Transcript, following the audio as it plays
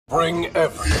Bring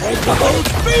everything about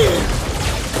me!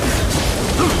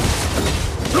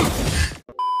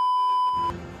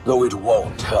 Though it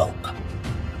won't help.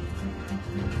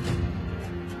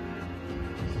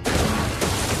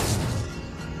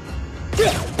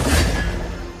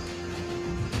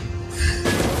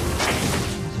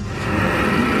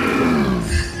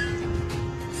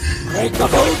 Break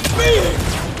about me!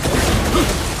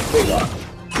 Gila,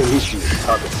 initiate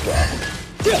target scan.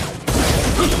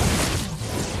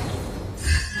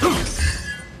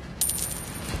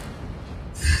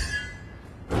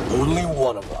 Only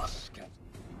one of us can.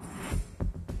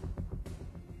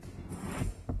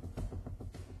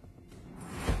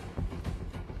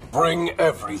 Bring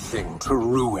everything to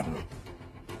ruin.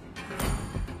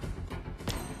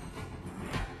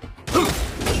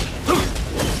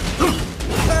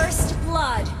 First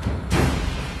blood.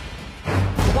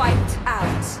 Wiped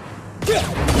out.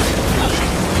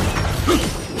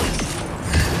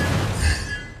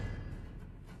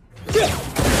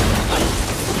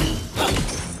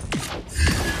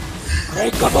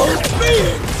 Break about me!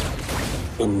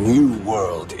 A new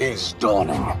world is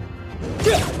dawning.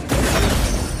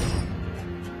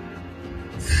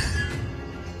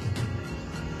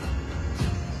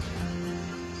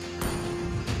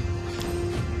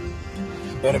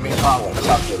 Enemy power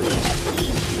calculated.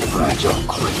 Fragile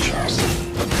creatures.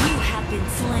 You have been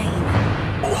slain.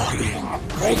 Warning.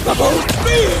 Break about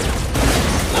me!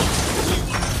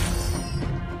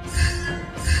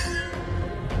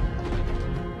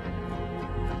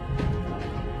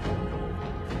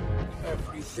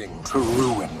 Everything to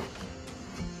ruin.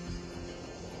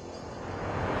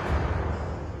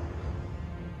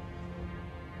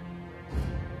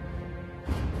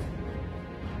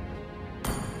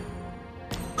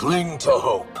 Cling to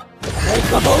hope. Break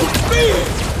about me!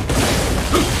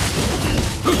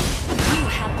 You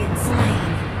have been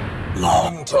slain.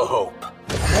 Long to hope.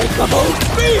 Break about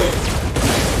me!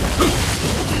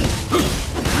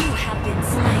 You have been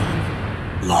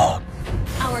slain. Long.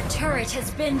 Our turret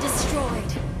has been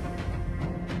destroyed.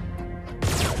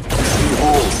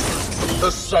 Behold, the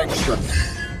sanction.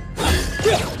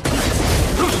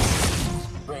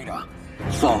 Beta,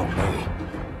 follow me.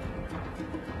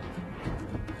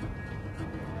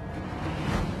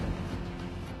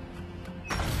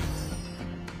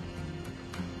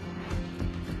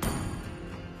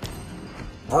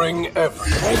 Bring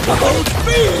everything about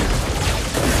me!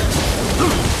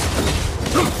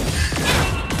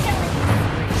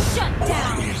 Shut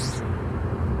down.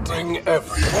 Bring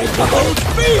everything about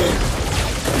me!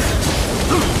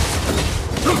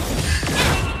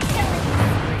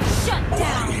 Shut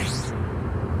down.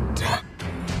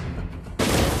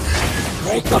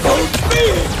 Break about me!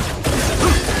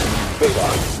 Beta,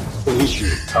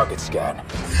 initiate target scan.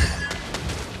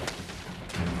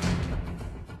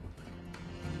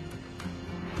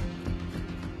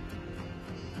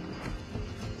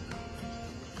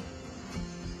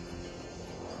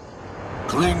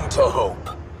 Cling to hope,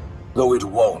 though it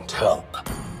won't help.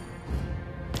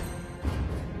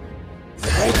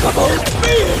 Break about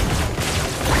me!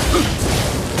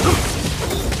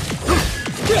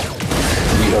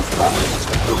 We have passed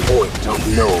the point of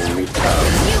no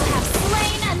return. You have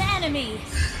slain an enemy.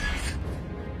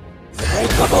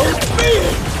 Break about me!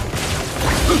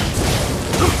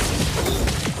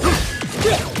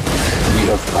 We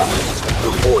have passed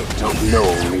the point of no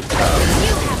return.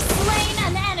 You have slain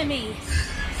an enemy.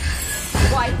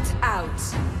 Wiped out.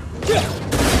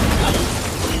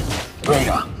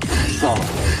 Beta, follow.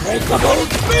 Break about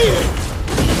me!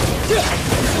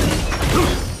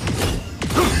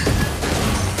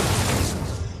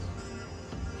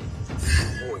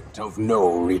 Point of no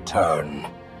return.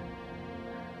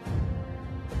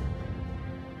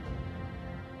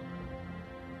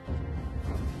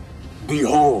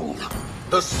 Behold,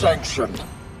 the sanction.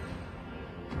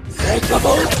 Break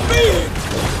about me!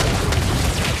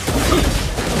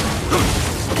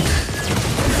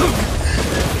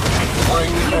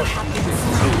 Bring everything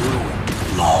to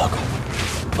ruin. Log.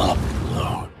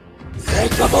 Upload.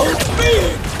 Break about me!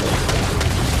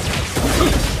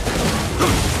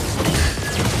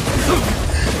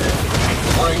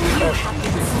 Bring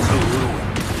everything to ruin.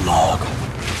 Log.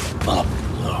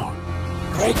 Upload.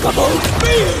 Break about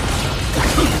me!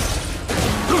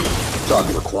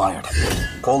 Target acquired.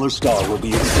 Polar Star will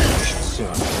be extinguished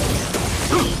soon.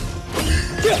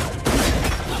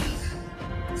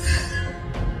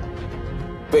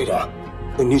 Beta,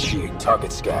 initiate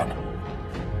target scan.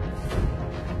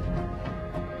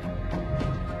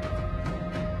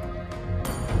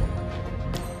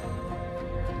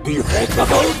 Be break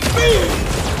about me!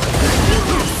 You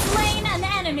have slain an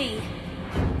enemy.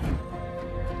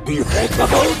 Think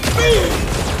about me!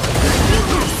 You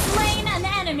have slain an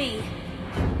enemy.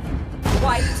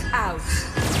 Wiped out.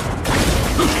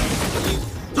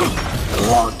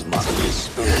 Blood must be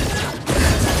spilled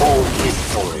for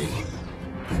victory.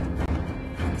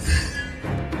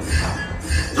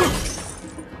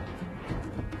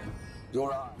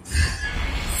 Your eyes.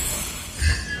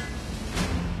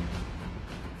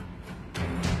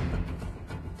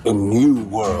 A new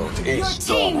world Your is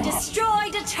team dawning.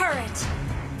 destroyed a turret.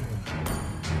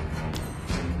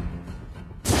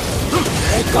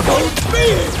 Think about me!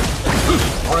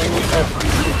 Bring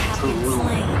everything to Been ruin.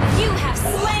 slain. You have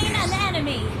slain an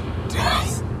enemy.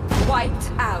 Death.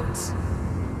 Wiped out.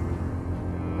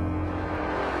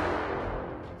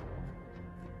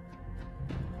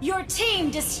 Your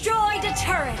team destroyed a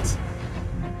turret.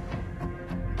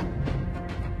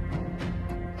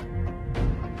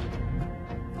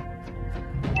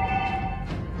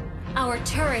 Our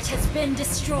turret has been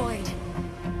destroyed.